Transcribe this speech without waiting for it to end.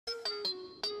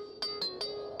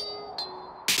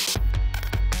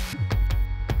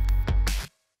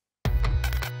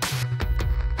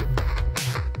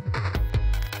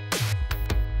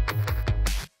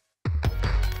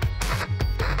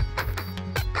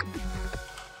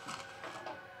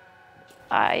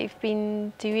I've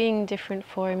been doing different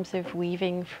forms of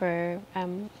weaving for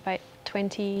about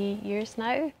 20 years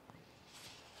now.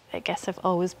 I guess I've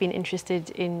always been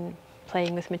interested in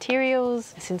playing with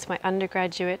materials. Since my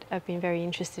undergraduate, I've been very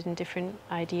interested in different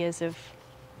ideas of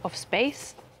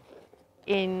space.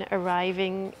 In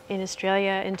arriving in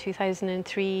Australia in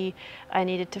 2003, I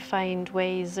needed to find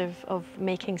ways of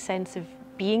making sense of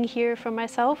being here for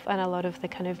myself, and a lot of the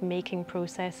kind of making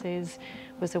processes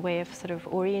was a way of sort of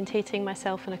orientating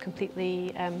myself in a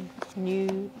completely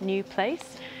new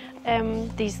place.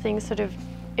 These things sort of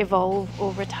evolve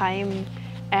over time,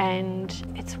 and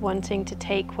it's wanting to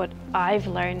take what I've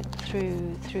learned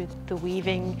through the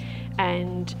weaving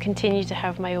and continue to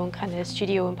have my own kind of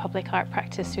studio and public art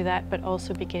practice through that, but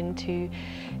also begin to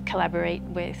collaborate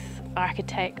with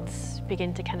architects,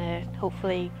 begin to kind of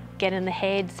hopefully get in the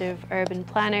heads of urban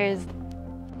planners.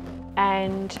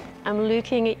 And I'm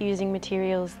looking at using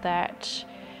materials that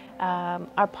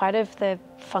are part of the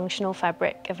functional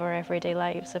fabric of our everyday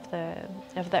lives, of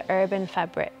the urban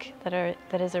fabric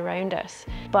that is around us.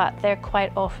 But they're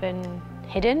quite often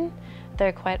hidden.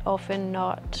 They're quite often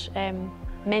not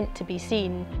meant to be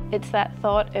seen. It's that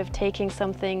thought of taking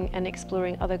something and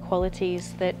exploring other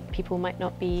qualities that people might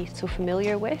not be so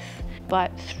familiar with,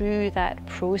 but through that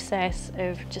process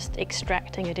of just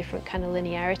extracting a different kind of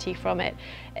linearity from it,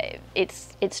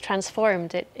 it's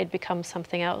transformed, it becomes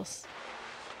something else.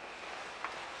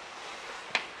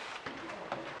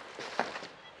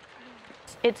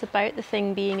 It's about the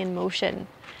thing being in motion.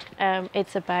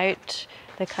 It's about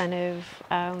the kind of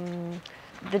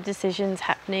the decisions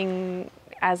happening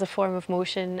as a form of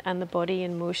motion and the body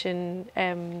in motion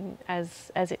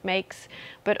as it makes,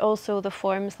 but also the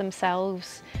forms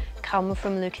themselves come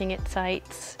from looking at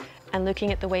sites and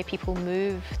looking at the way people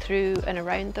move through and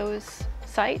around those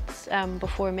sites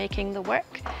before making the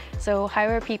work. So how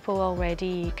are people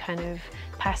already kind of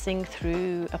passing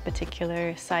through a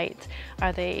particular site?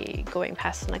 Are they going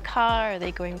past in a car? Are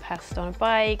they going past on a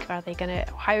bike? How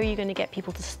are you going to get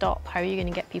people to stop? How are you going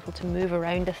to get people to move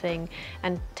around a thing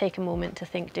and take a moment to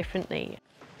think differently?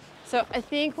 So I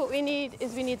think what we need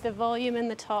is the volume in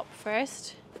the top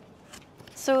first.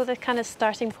 So the kind of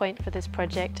starting point for this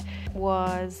project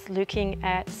was looking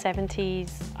at 70s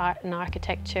art and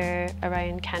architecture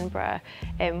around Canberra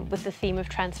with the theme of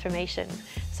transformation.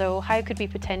 So how could we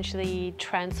potentially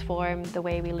transform the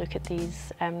way we look at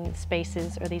these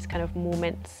spaces or these kind of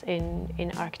moments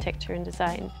in architecture and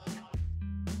design?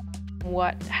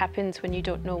 What happens when you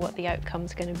don't know what the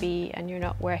outcome's going to be and you're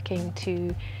not working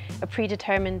to a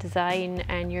predetermined design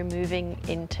and you're moving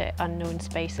into unknown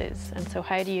spaces? And so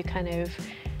how do you kind of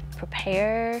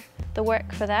prepare the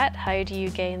work for that? How do you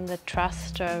gain the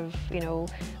trust of,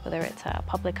 whether it's a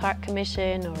public art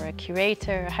commission or a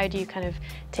curator? How do you kind of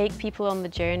take people on the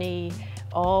journey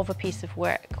of a piece of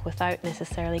work without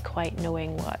necessarily quite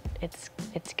knowing what it's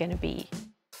going to be?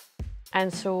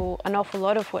 And so an awful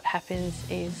lot of what happens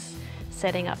is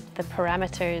setting up the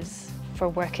parameters for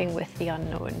working with the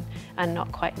unknown and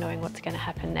not quite knowing what's going to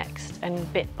happen next.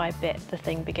 And bit by bit, the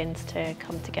thing begins to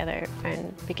come together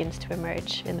and begins to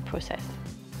emerge in the process.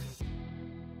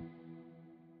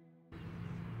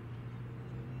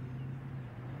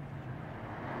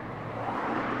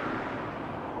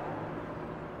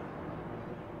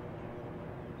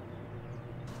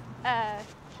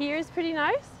 Here's pretty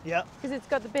nice. Yeah. Because it's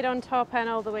got the bit on top and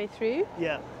all the way through.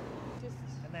 Yeah.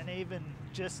 And then even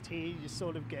just here, you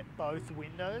sort of get both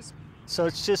windows. So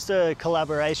it's just a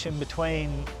collaboration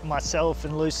between myself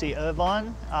and Lucy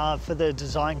Irvine for the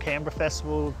Design Canberra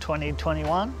Festival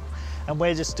 2021. And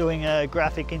we're just doing a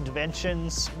graphic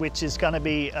interventions, which is going to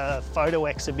be a photo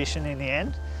exhibition in the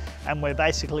end. And we're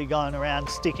basically going around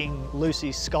sticking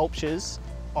Lucy's sculptures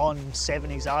on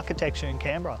 70s architecture in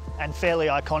Canberra and fairly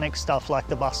iconic stuff like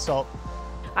the bus stop.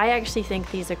 I actually think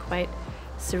these are quite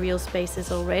surreal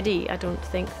spaces already. I don't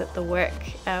think that the work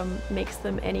makes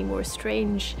them any more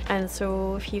strange. And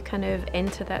so if you kind of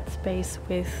enter that space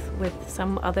with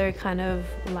some other kind of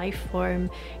life form,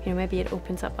 maybe it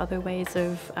opens up other ways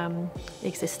of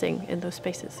existing in those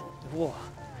spaces. Whoa.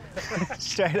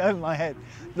 Straight over my head.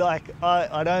 Like,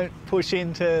 I don't push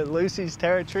into Lucy's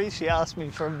territory. She asks me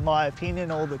for my opinion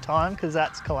all the time because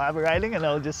that's collaborating, and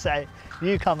I'll just say,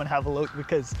 you come and have a look,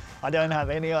 because I don't have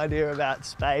any idea about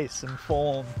space and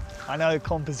form. I know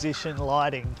composition,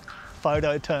 lighting,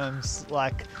 photo terms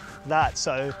like that,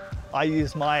 so I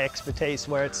use my expertise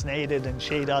where it's needed and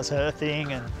she does her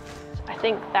thing. And I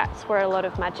think that's where a lot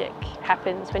of magic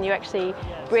happens, when you actually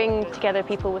bring together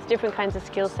people with different kinds of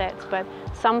skill sets, but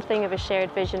something of a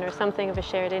shared vision or something of a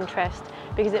shared interest,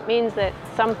 because it means that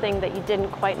something that you didn't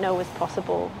quite know was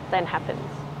possible then happens.